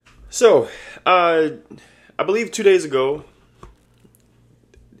So, I believe 2 days ago,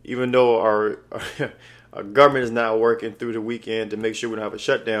 even though our government is now working through the weekend to make sure we don't have a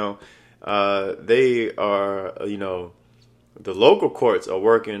shutdown, they are, the local courts are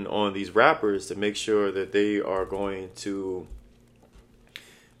working on these rappers to make sure that they are going to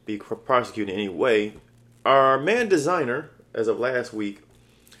be prosecuted in any way. Our man designer, as of last week,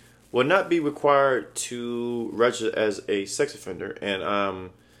 will not be required to register as a sex offender, and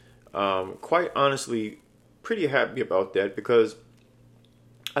I'm quite honestly pretty happy about that because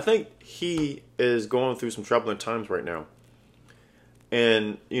I think he is going through some troubling times right now.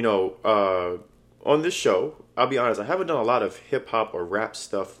 And on this show, I'll be honest, I haven't done a lot of hip hop or rap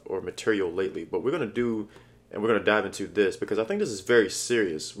stuff or material lately, but we're gonna dive into this because I think this is very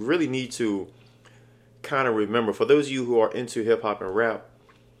serious. We really need to kind of remember, for those of you who are into hip hop and rap,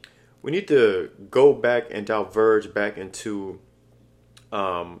 we need to go back and diverge back into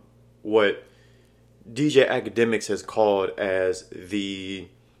what DJ Akademiks has called as the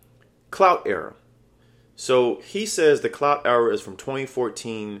Clout Era. So he says the Clout Era is from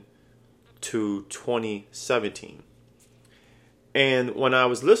 2014 to 2017. And when I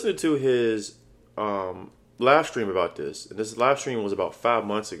was listening to his live stream about this, and this live stream was about 5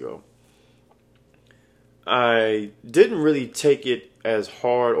 months ago, I didn't really take it as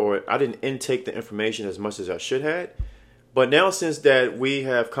hard, or I didn't intake the information as much as I should have. But now, since that we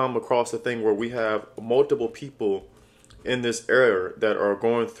have come across a thing where we have multiple people in this era that are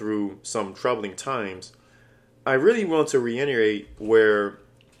going through some troubling times, I really want to reiterate where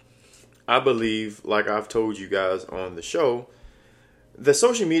I believe, like I've told you guys on the show, that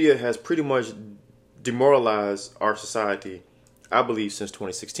social media has pretty much demoralized our society, I believe, since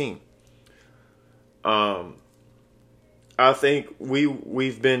 2016. I think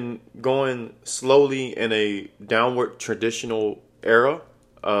we've been going slowly in a downward traditional era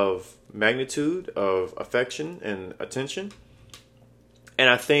of magnitude, of affection and attention. And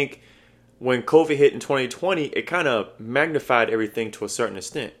I think when COVID hit in 2020, it kind of magnified everything to a certain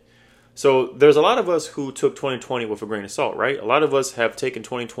extent. So there's a lot of us who took 2020 with a grain of salt, right? A lot of us have taken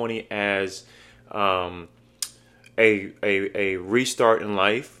 2020 as a restart in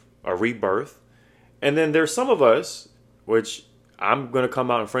life, a rebirth. And then there's some of us, which I'm going to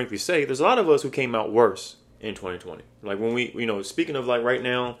come out and frankly say, there's a lot of us who came out worse in 2020. Like when we, speaking of like right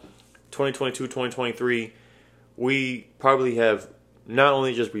now, 2022, 2023, we probably have not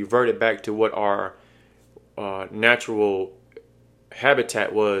only just reverted back to what our natural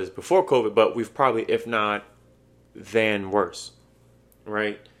habitat was before COVID, but we've probably, if not, than worse,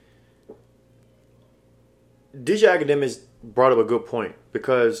 right? DJ Akademiks brought up a good point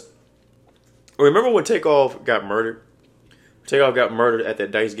because remember when Takeoff got murdered? Takeoff got murdered at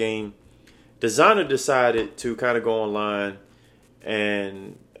that dice game. Designer decided to kind of go online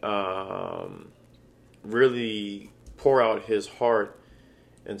and really pour out his heart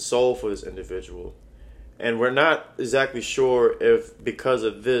and soul for this individual. And we're not exactly sure if because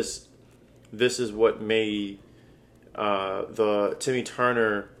of this is what made the Timmy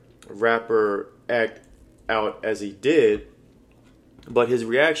Turner rapper act out as he did. But his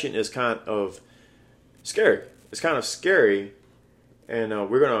reaction is kind of scary. It's kind of scary. And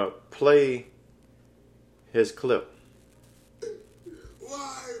we're going to play his clip.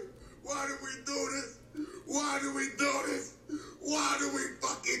 Why do we do this? Why do we do this? Why do we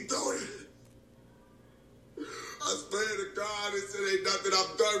fucking do this? I swear to God, this shit ain't nothing.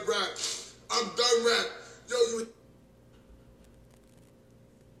 I'm done rap. I'm done rap. Yo,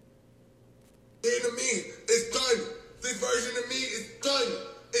 you to me, it's done. This version of me is done.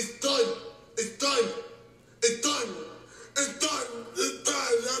 It's done. It's done. It's done. It's done. It's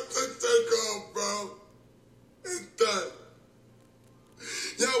done. Y'all take off, bro. It's done.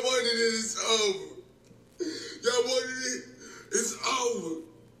 Y'all wanted it, it's over. Y'all wanted it, it's over.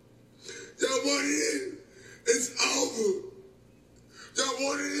 Y'all wanted it, it's over. Y'all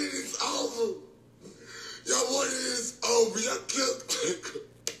wanted it, it's over. Y'all wanted it, it's over. Y'all killed.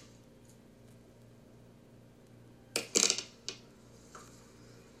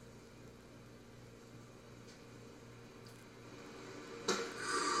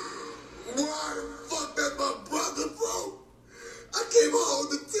 Why the fuck that's my brother, bro? I can't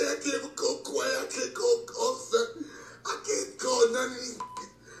hold the T, I can't go Quay, I can't go Offset, I can't call none of these.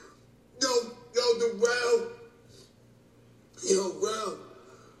 The Rel.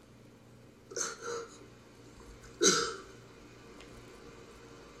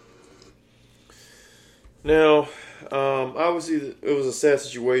 Now, obviously, it was a sad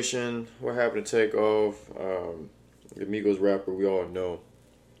situation. What happened to Takeoff? The Migos rapper, we all know.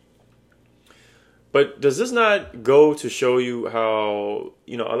 But does this not go to show you how,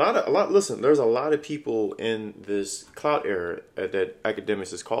 listen, there's a lot of people in this clout era that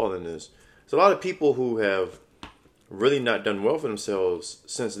Akademiks is calling this. There's a lot of people who have really not done well for themselves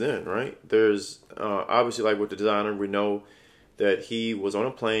since then, right? There's obviously, like with the designer, we know that he was on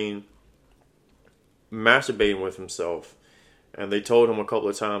a plane masturbating with himself, and they told him a couple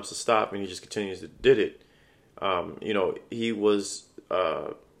of times to stop, and he just continues to did it. He was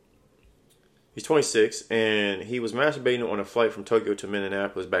he's 26, and he was masturbating on a flight from Tokyo to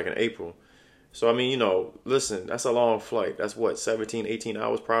Minneapolis back in April. So, I mean, listen, that's a long flight. That's what, 17, 18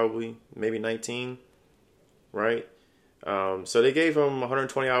 hours probably, maybe 19, right? So they gave him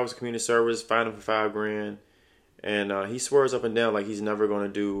 120 hours of community service, fined him for $5,000, and he swears up and down like he's never going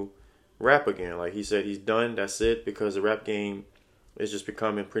to do rap again. Like he said, he's done, that's it, because the rap game is just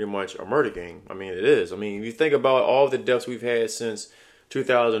becoming pretty much a murder game. I mean, it is. I mean, if you think about all the deaths we've had since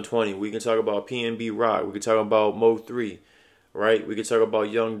 2020, we can talk about PNB Rock, we can talk about Mo 3, right? We can talk about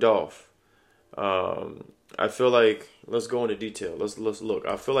Young Dolph. I feel like, let's go into detail. Let's look.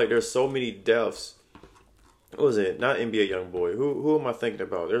 I feel like there's so many deaths. What was it? Not NBA Youngboy. Who am I thinking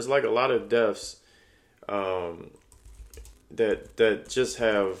about? There's like a lot of deaths that just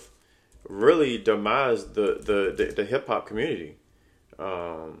have really demised the hip hop community.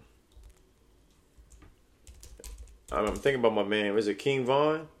 I'm thinking about my man. Was it King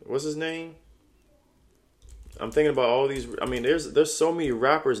Von? What's his name? I'm thinking about all these. I mean, there's so many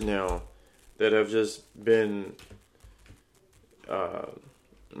rappers now that have just been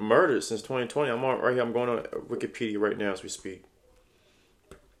murdered since 2020. I'm right here. I'm going on Wikipedia right now as we speak.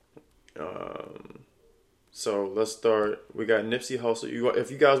 So let's start. We got Nipsey Hussle. If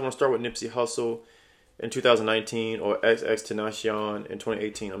you guys want to start with Nipsey Hussle in 2019 or XXXTentacion in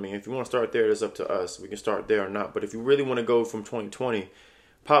 2018, I mean, if you want to start there, it's up to us. We can start there or not. But if you really want to go from 2020,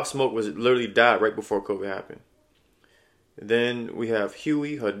 Pop Smoke was literally died right before COVID happened. Then we have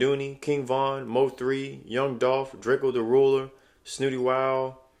Huey, Haduni, King Von, Mo 3, Young Dolph, Draco the Ruler, Snooty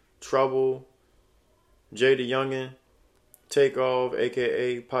Wow, Trouble, Jay the Youngin, Takeoff,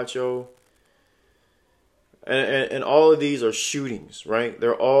 aka Pacho. And all of these are shootings, right?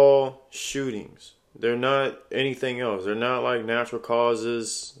 They're all shootings. They're not anything else. They're not like natural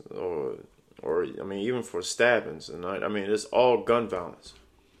causes or I mean, even for stabbings. And I mean, it's all gun violence.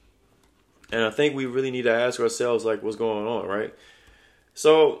 And I think we really need to ask ourselves, like, what's going on, right?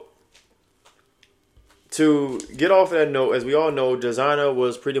 So, to get off that note, as we all know, Designer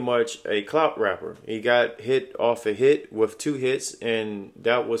was pretty much a clout rapper. He got hit off a hit with 2 hits, and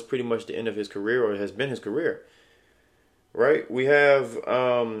that was pretty much the end of his career, or has been his career, right? We have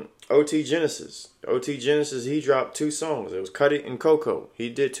OT Genesis. OT Genesis, he dropped 2 songs. It was Cut It and Coco. He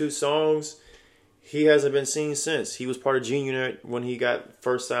did 2 songs. He hasn't been seen since. He was part of G-Unit when he got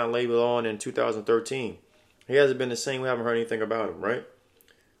first signed label on in 2013. He hasn't been the same. We haven't heard anything about him, right?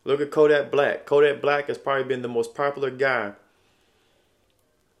 Look at Kodak Black. Kodak Black has probably been the most popular guy.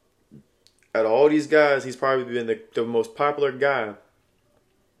 Out of all these guys, he's probably been the most popular guy.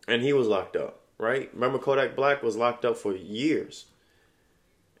 And he was locked up, right? Remember, Kodak Black was locked up for years.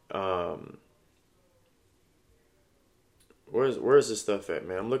 Where's this stuff at,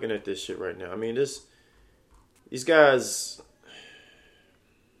 man? I'm looking at this shit right now. I mean, these guys,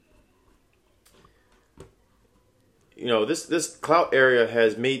 this clout area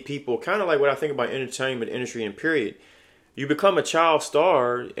has made people kind of like what I think about entertainment industry and period. You become a child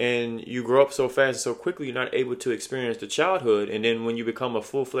star and you grow up so fast and so quickly, you're not able to experience the childhood. And then when you become a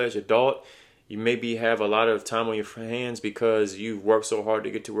full-fledged adult, you maybe have a lot of time on your hands because you've worked so hard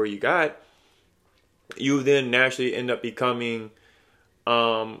to get to where you got. You then naturally end up becoming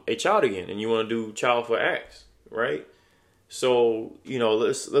a child again, and you want to do childful acts, right? So,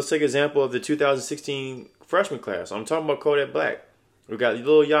 let's take an example of the 2016 freshman class. I'm talking about Kodak Black. We got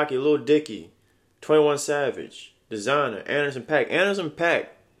Lil Yachty, Lil Dicky, 21 Savage, Designer, Anderson .Paak. Anderson .Paak,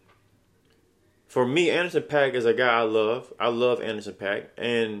 for me, Anderson .Paak is a guy I love. I love Anderson .Paak,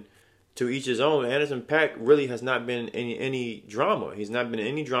 and to each his own. Anderson .Paak really has not been in any drama. He's not been in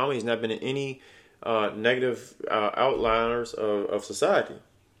any drama. He's not been in any negative outliners of society,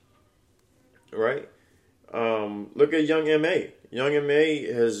 right? Look at Young M.A. Young M.A.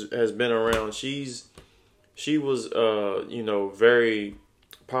 has been around. She was very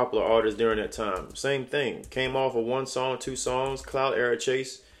popular artist during that time. Same thing. Came off of 1 song, 2 songs, Clout Era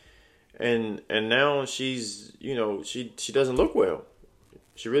Chase, and now she's she doesn't look well.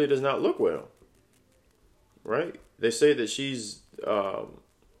 She really does not look well, right? They say that she's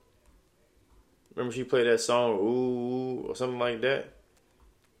remember she played that song Ooh or something like that.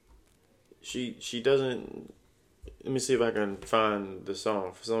 She doesn't Let me see if I can find the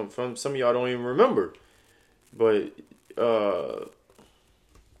song. From some of y'all don't even remember, but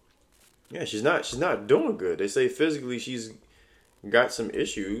yeah, she's not doing good. They say physically she's got some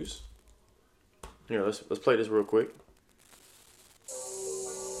issues. Here, let's play this real quick.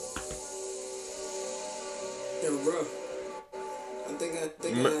 Yo, bro.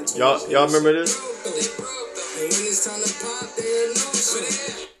 Y'all remember this?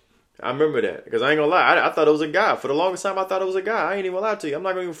 I remember that because I ain't gonna lie. I thought it was a guy. For the longest time, I thought it was a guy. I ain't even lie to you. I'm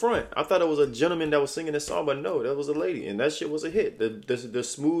not gonna even front. I thought it was a gentleman that was singing this song, but no, that was a lady, and that shit was a hit. The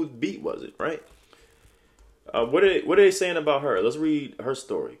smooth beat was it, right? What are they saying about her? Let's read her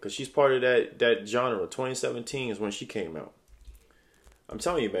story because she's part of that genre. 2017 is when she came out. I'm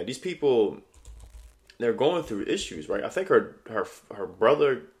telling you, man, these people, they're going through issues, right? I think her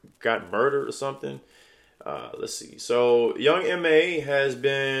brother got murdered or something. Let's see. So, young M.A. has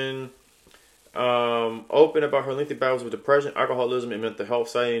been open about her lengthy battles with depression, alcoholism, and mental health,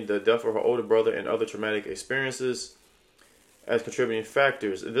 citing the death of her older brother and other traumatic experiences as contributing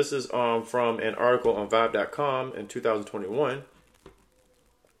factors. This is from an article on Vibe.com in 2021.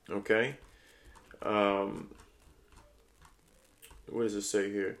 Okay. What does it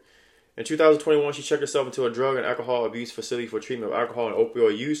say here? In 2021, she checked herself into a drug and alcohol abuse facility for treatment of alcohol and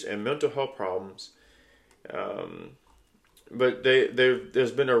opioid use and mental health problems. But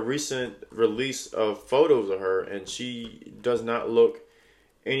there's been a recent release of photos of her, and she does not look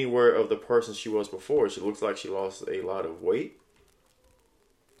anywhere of the person she was before. She looks like she lost a lot of weight.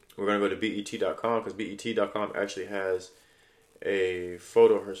 We're going to go to BET.com because BET.com actually has a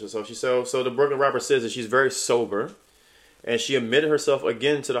photo of her. So the Brooklyn rapper says that she's very sober, and she admitted herself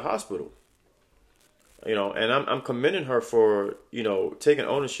again to the hospital. You know, and I'm commending her for, you know, taking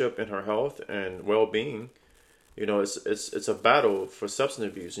ownership in her health and well-being. You know, it's a battle for substance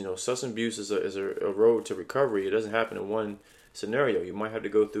abuse. You know, substance abuse is a road to recovery. It doesn't happen in one scenario. You might have to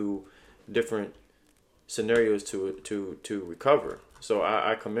go through different scenarios to recover. So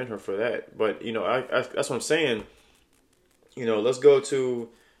I commend her for that. But you know, I that's what I'm saying. You know, let's go to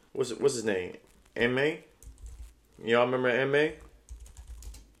what's his name? M.A. Y'all remember M.A.?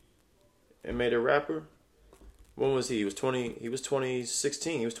 M.A. the rapper? When was he? He was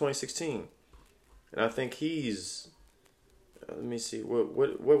 2016. He was 2016. And I think he's let me see, what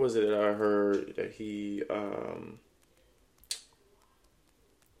was it that I heard that he I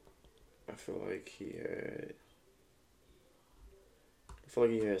feel like he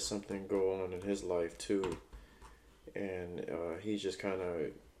had something go on in his life too. And he just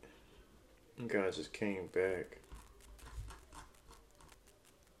kinda just came back.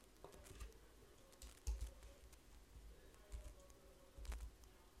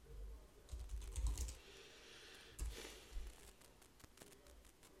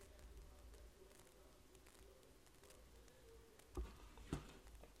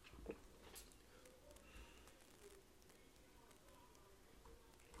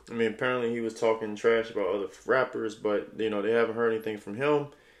 I mean, apparently he was talking trash about other rappers, but, you know, they haven't heard anything from him.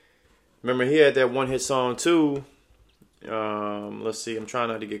 Remember, he had that one-hit song, too. Let's see. I'm trying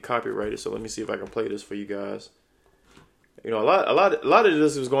not to get copyrighted, so let me see if I can play this for you guys. You know, a lot of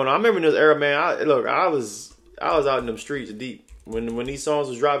this was going on. I remember in this era, man, I was out in them streets deep. When these songs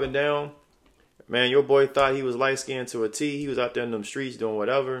was dropping down, man, your boy thought he was light-skinned to a T. He was out there in them streets doing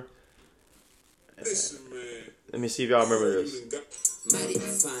whatever. Listen, man. Let me see if y'all remember this. Mighty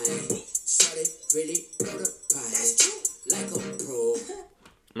fine, shawty really got a pie, like a pro.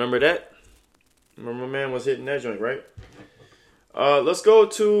 Remember that? Remember my man was hitting that joint, right? Let's go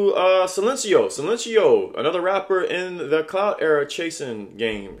to Silencio. Silencio, another rapper in the Clout Era chasing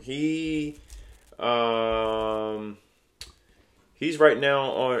game. He's right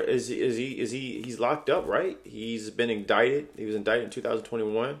now on he's locked up, right? He's been indicted. He was indicted in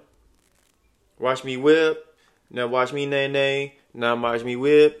 2021. Watch me whip, now watch me nay nay. Now watch me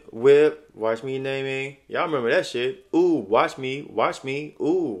whip, watch me nay nay. Y'all remember that shit? Ooh, watch me,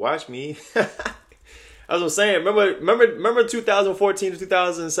 ooh, watch me. That's what I'm saying. Remember 2014 to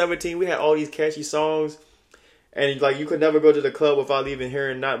 2017, we had all these catchy songs, and like you could never go to the club without even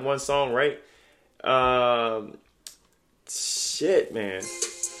hearing not one song, right? Shit, man.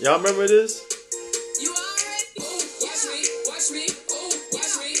 Y'all remember this? You alright?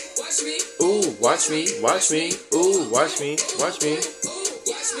 Ooh, watch me, watch me, ooh, watch me, watch me.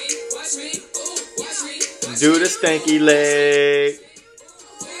 Do the stanky leg.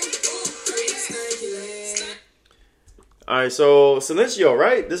 Alright, so Silencio,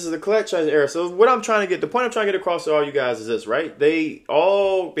 right? This is the Clout Chasing Era. So the point I'm trying to get across to all you guys is this, right? They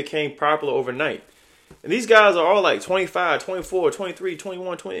all became popular overnight. And these guys are all like 25, 24, 23,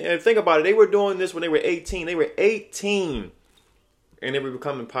 21, 20. And think about it. They were doing this when they were 18. They were 18. And they were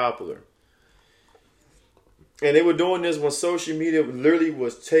becoming popular. And they were doing this when social media literally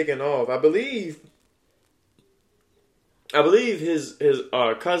was taking off. I believe his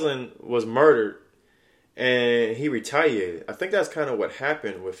cousin was murdered and he retaliated. I think that's kind of what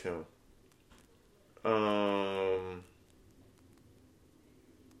happened with him.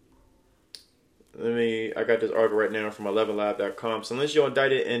 I got this article right now from 11lab.com. Silencio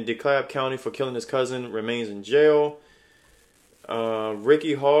indicted in DeKalb County for killing his cousin remains in jail.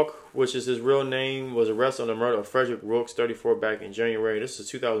 Ricky Hawk, which is his real name, was arrested on the murder of Frederick Rooks, 34, back in January. This is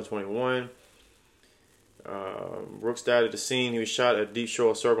 2021. Rooks died at the scene. He was shot at Deep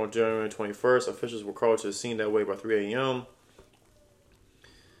Shore Circle on January 21st. Officials were called to the scene that way by 3 a.m.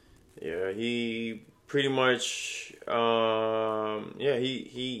 Yeah, he pretty much,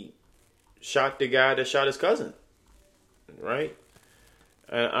 he shot the guy that shot his cousin, right?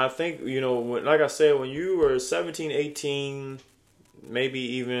 And I think, like I said, when you were 17, 18, maybe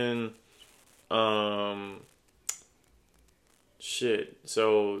even,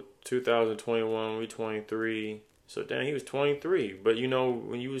 so 2021, we 23. So, damn, he was 23. But,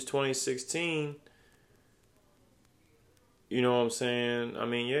 when you was 2016, you know what I'm saying? I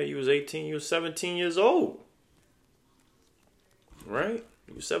mean, yeah, you was 18, you was 17 years old. Right?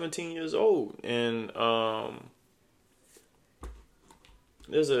 You was 17 years old. And,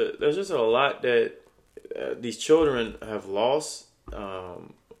 there's just a lot that these children have lost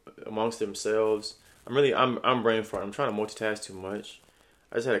amongst themselves. I'm brain fart. I'm trying to multitask too much.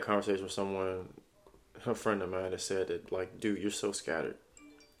 I just had a conversation with someone, a friend of mine, that said that, like, dude, you're so scattered.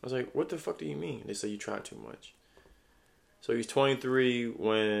 I was like, what the fuck do you mean? They said you try too much. So he's 23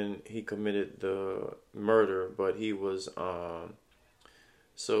 when he committed the murder, but he was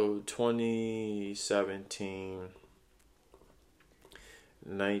 2017.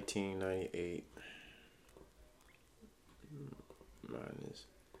 1998 minus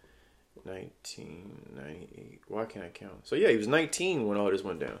 1998. Why can't I count? So yeah, he was 19 when all this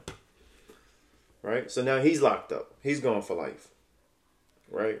went down. Right? So now he's locked up. He's gone for life.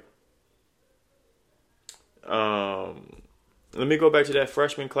 Right? Let me go back to that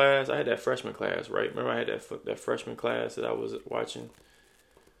freshman class. I had that freshman class, right? Remember I had that freshman class that I was watching?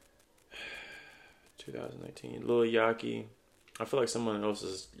 2019. Lil Yachty. I feel like someone else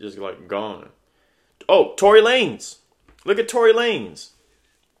is just like gone. Oh, Tory Lanez. Look at Tory Lanez.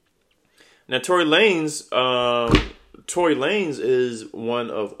 Now Tory Lanez is one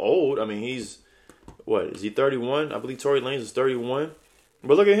of old. I mean, he's what is he 31? I believe Tory Lanez is 31.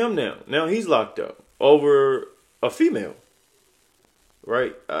 But look at him now. Now he's locked up over a female.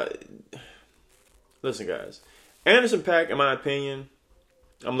 Right? Listen, guys. Anderson .Paak, in my opinion,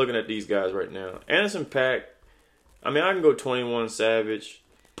 I'm looking at these guys right now. Anderson .Paak. I mean, I can go 21 Savage.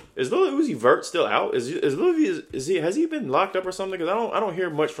 Is Lil Uzi Vert still out? Has he been locked up or something? Because I don't hear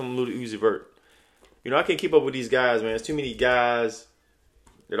much from Lil Uzi Vert. I can't keep up with these guys, man. There's too many guys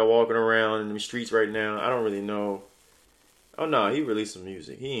that are walking around in the streets right now. I don't really know. Oh no, he released some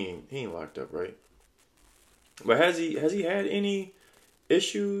music. He ain't locked up, right? But has he had any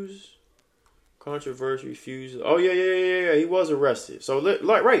issues? Controversy, refusal. Oh yeah. He was arrested. So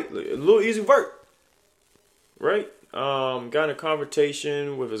right, Lil Uzi Vert. Right? Got in a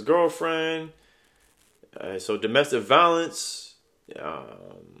confrontation with his girlfriend. So domestic violence,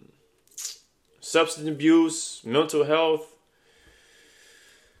 substance abuse, mental health.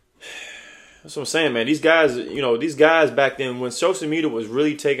 That's what I'm saying, man. These guys back then when social media was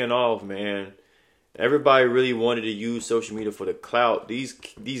really taking off, man, everybody really wanted to use social media for the clout. These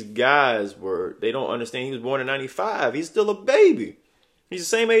guys they don't understand. He was born in 95. He's still a baby. He's the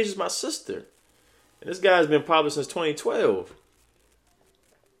same age as my sister. And this guy's been popular since 2012.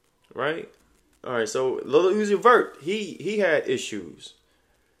 Right? Alright, so Lil Uzi Vert, he had issues.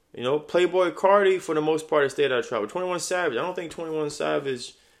 Playboy Cardi, for the most part, has stayed out of trouble. 21 Savage, I don't think 21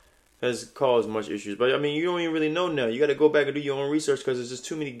 Savage has caused much issues. But, I mean, you don't even really know now. You got to go back and do your own research because there's just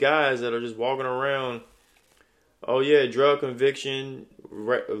too many guys that are just walking around. Oh, yeah, drug conviction,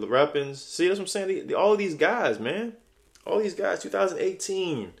 weapons. See, that's what I'm saying? All of these guys, man. All these guys,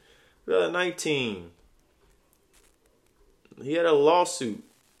 2018. 2019. He had a lawsuit.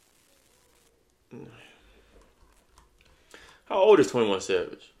 How old is 21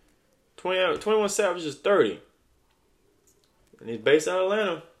 Savage? 21 Savage is 30. And he's based out of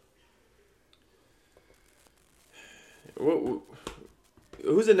Atlanta.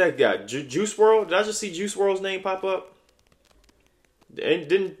 Who's the next guy? Juice WRLD? Did I just see Juice WRLD's name pop up? And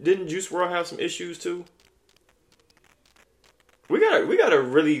didn't Juice WRLD have some issues too? We gotta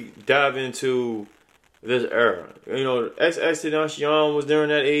really dive into this era. You know, XXXTentacion was during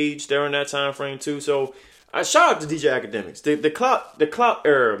that age, during that time frame too. So I shout out to DJ Akademiks. The clout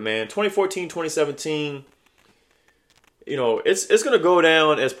era, man. 2014, 2017. You know, it's gonna go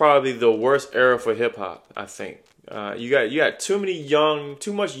down as probably the worst era for hip hop. I think you got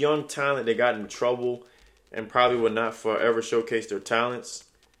too much young talent that got in trouble and probably will not forever showcase their talents.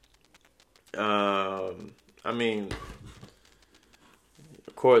 I mean,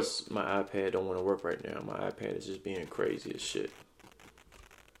 of course, my iPad don't want to work right now. My iPad is just being crazy as shit.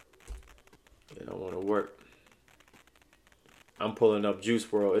 It don't want to work. I'm pulling up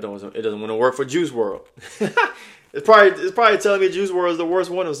Juice World. It doesn't want to work for Juice World. It's probably telling me Juice World is the worst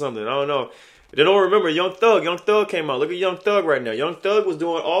one or something. I don't know. They don't remember Young Thug. Young Thug came out. Look at Young Thug right now. Young Thug was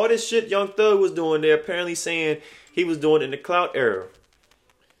doing all this shit Young Thug was doing. They're apparently saying he was doing it in the clout era.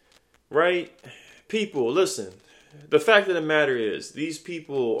 Right? People, listen. The fact of the matter is, these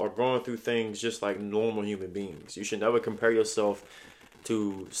people are going through things just like normal human beings. You should never compare yourself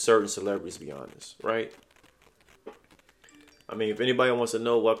to certain celebrities, to be honest. Right? I mean, if anybody wants to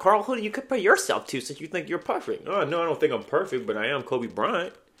know, well, Carl, who do you compare yourself to since you think you're perfect? Oh, no, I don't think I'm perfect, but I am Kobe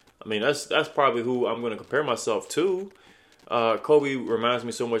Bryant. I mean, that's probably who I'm going to compare myself to. Kobe reminds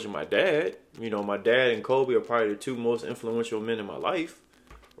me so much of my dad. You know, my dad and Kobe are probably the two most influential men in my life,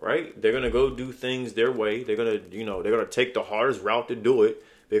 right? They're going to go do things their way. They're going to take the hardest route to do it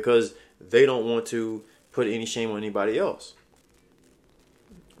because they don't want to put any shame on anybody else,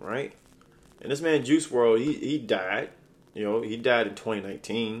 right? And this man, Juice WRLD, he died. You know, he died in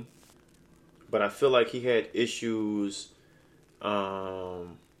 2019, but I feel like he had issues.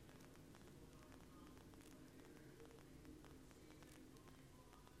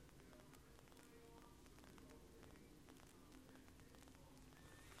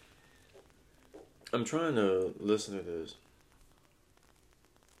 I'm trying to listen to this.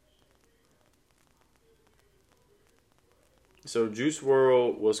 So Juice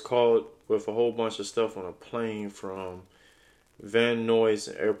WRLD was caught with a whole bunch of stuff on a plane from Van Nuys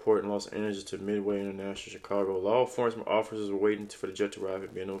Airport in Los Angeles to Midway International, Chicago. Law enforcement officers were waiting for the jet to arrive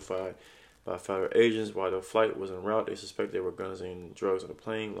and being notified by federal agents while the flight was en route. They suspect there were guns and drugs on the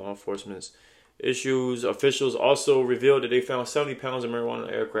plane. Law enforcement's officials also revealed that they found 70 pounds of marijuana on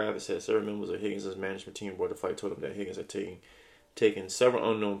the aircraft. It said several members of Higgins' management team aboard the flight told them that Higgins had taken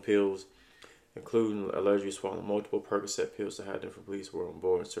several unknown pills, including allegedly swallowing multiple Percocet pills to hide them from police who were on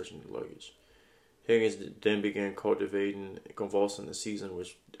board and searching the luggage. Higgins then began convulsing and seizing,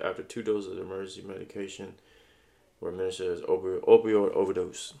 which after 2 doses of emergency medication were administered as opioid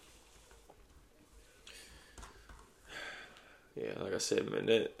overdose. Yeah, like I said,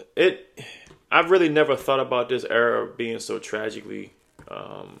 man, I've really never thought about this era being so tragically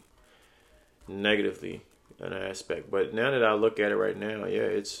negatively in an aspect. But now that I look at it right now, yeah,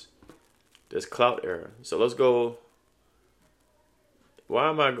 it's this clout era. So let's go. Why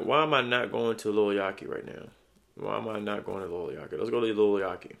am I not going to Lil Yachty right now? Why am I not going to Lil Yachty? Let's go to Lil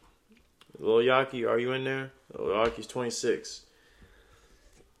Yachty. Lil Yachty, are you in there? Lil Yachty's 26.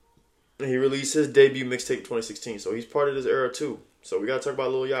 He released his debut mixtape in 2016, so he's part of this era too. So we gotta talk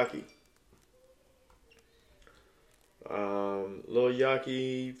about Lil Yachty. Lil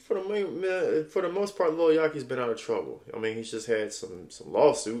Yachty, for the most part, Lil Yachty's been out of trouble. I mean, he's just had some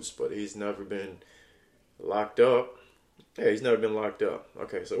lawsuits, but he's never been locked up. Yeah, he's never been locked up.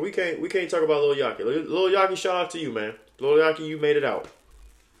 Okay, so we can't talk about Lil Yachty. Lil Yachty, shout out to you, man. Lil Yachty, you made it out.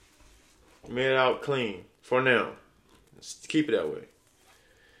 You made it out clean for now. Let's keep it that way.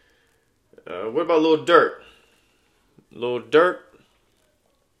 What about Lil Durk? Lil Durk.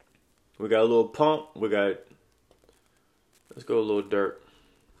 We got a Lil Pump. Let's go Lil Durk.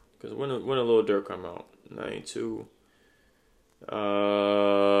 Because when did Lil Durk come out? 92.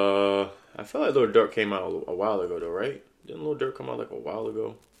 I feel like Lil Durk came out a while ago though, right? Didn't Lil Durk come out like a while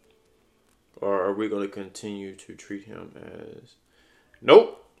ago? Or are we going to continue to treat him as...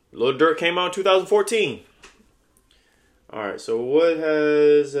 Nope. Lil Durk came out in 2014. Alright, so what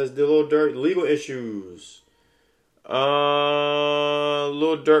has the Lil Durk legal issues?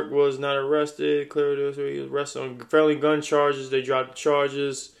 Lil Durk was not arrested. Clearly, he was arrested on felony gun charges. They dropped the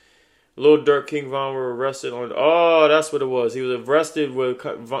charges. Lil Durk, King Von were arrested on... Oh, that's what it was. He was arrested with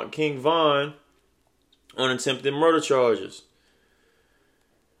King Von on attempted murder charges.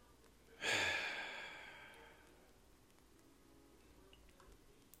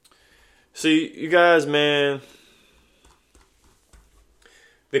 See, you guys, man...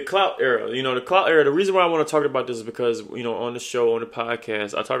 The clout era, the reason why I want to talk about this is because, on the show, on the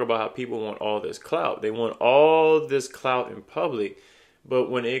podcast, I talk about how people want all this clout. They want all this clout in public. But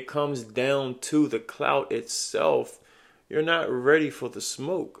when it comes down to the clout itself, you're not ready for the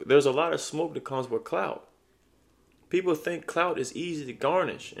smoke. There's a lot of smoke that comes with clout. People think clout is easy to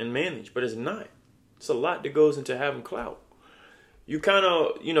garnish and manage, but it's not. It's a lot that goes into having clout. You kind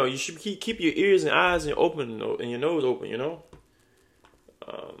of, you should keep your ears and eyes and open and your nose open,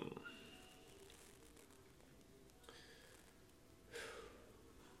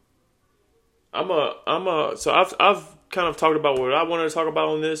 So I've kind of talked about what I wanted to talk about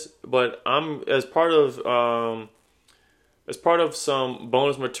on this, but I'm as part of some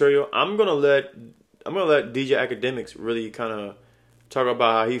bonus material. I'm gonna let DJ Akademiks really kind of talk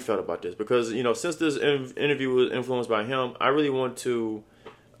about how he felt about this, because since this interview was influenced by him, I really want to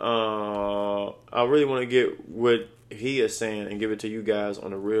get what he is saying and give it to you guys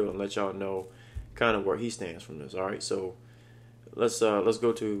on the real and let y'all know kind of where he stands from this. All right, so let's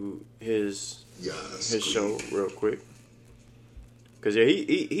go to his show real quick, because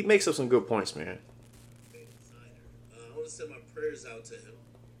he makes up some good points, man. I want to send my prayers out to him.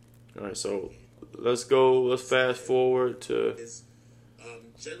 All right, so let's fast forward to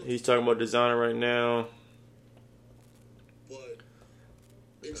he's talking about designer right now. But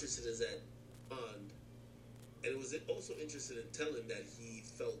interested is that Bond, and it was also interested in telling that he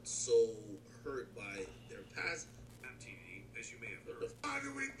felt so hurt by their past. MTV, as you may have heard. How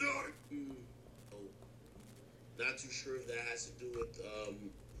do we do it? Not too sure if that has to do with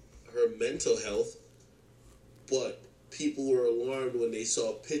her mental health, but people were alarmed when they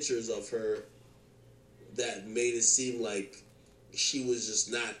saw pictures of her that made it seem like she was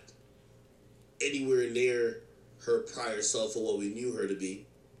just not anywhere near her prior self or what we knew her to be.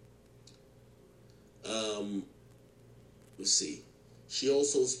 Let's see. She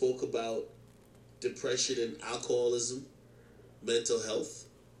also spoke about depression and alcoholism, mental health.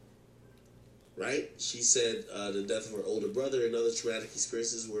 Right? She said the death of her older brother and other traumatic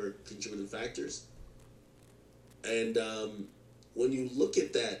experiences were contributing factors. And when you look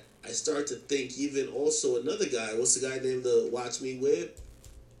at that, I start to think even also another guy. What's the guy named the Watch Me Whip?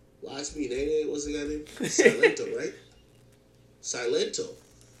 Watch Me Nene? What's the guy named? Silento, right? Silento,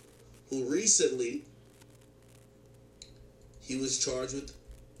 who recently he was charged with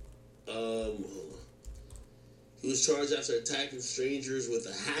he was charged after attacking strangers with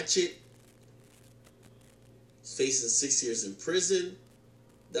a hatchet. He's facing 6 years in prison.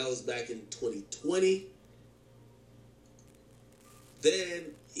 That was back in 2020.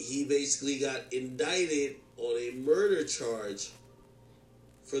 Then he basically got indicted on a murder charge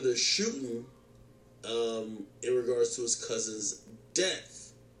for the shooting in regards to his cousin's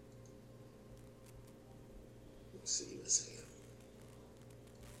death. Let's see,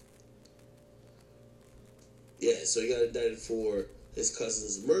 yeah, so he got indicted for his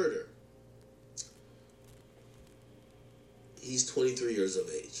cousin's murder. He's 23 years of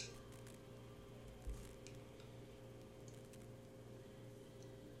age.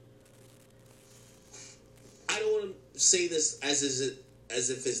 I don't want to say this as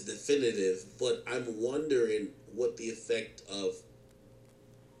if it's definitive, but I'm wondering what the effect of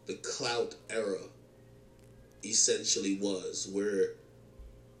the Clout era essentially was, where,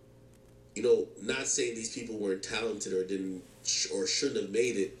 not saying these people weren't talented or didn't or shouldn't have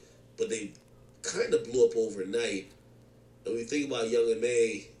made it, but they kind of blew up overnight. And when you think about Young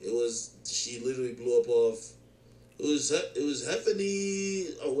M.A., she literally blew up off. It was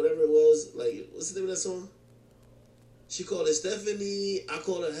Heffany or whatever it was. Like, what's the name of that song? She called it Stephanie. I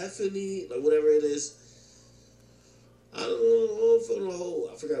call her Heffany. Like, whatever it is. I don't know.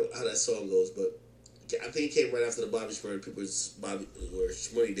 I forgot how that song goes, but I think it came right after the Bobby Shmurda. People were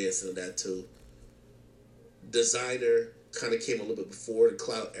Shmurda dancing to that too. Designer kind of came a little bit before the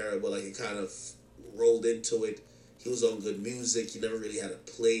Clout era, but like it kind of rolled into it. He was on good music. He never really had a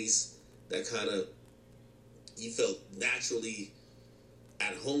place that kind of he felt naturally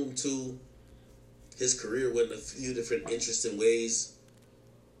at home to. His career went in a few different interesting ways.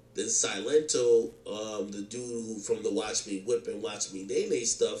 Then Silento, the dude who from the Watch Me Whip and Watch Me Nene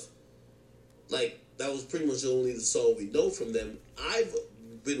stuff, like that was pretty much only the song we know from them. I've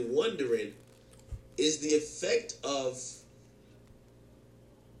been wondering, is the effect of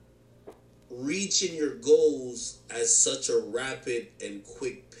reaching your goals at such a rapid and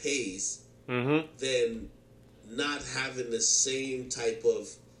quick pace, then not having the same type of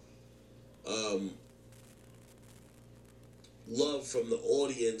love from the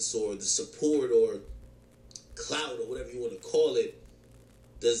audience or the support or clout or whatever you want to call it,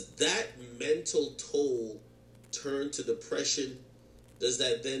 does that mental toll turn to depression? Does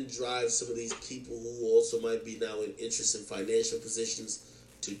that then drive some of these people who also might be now in interesting financial positions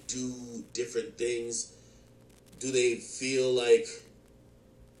to do different things? Do they feel like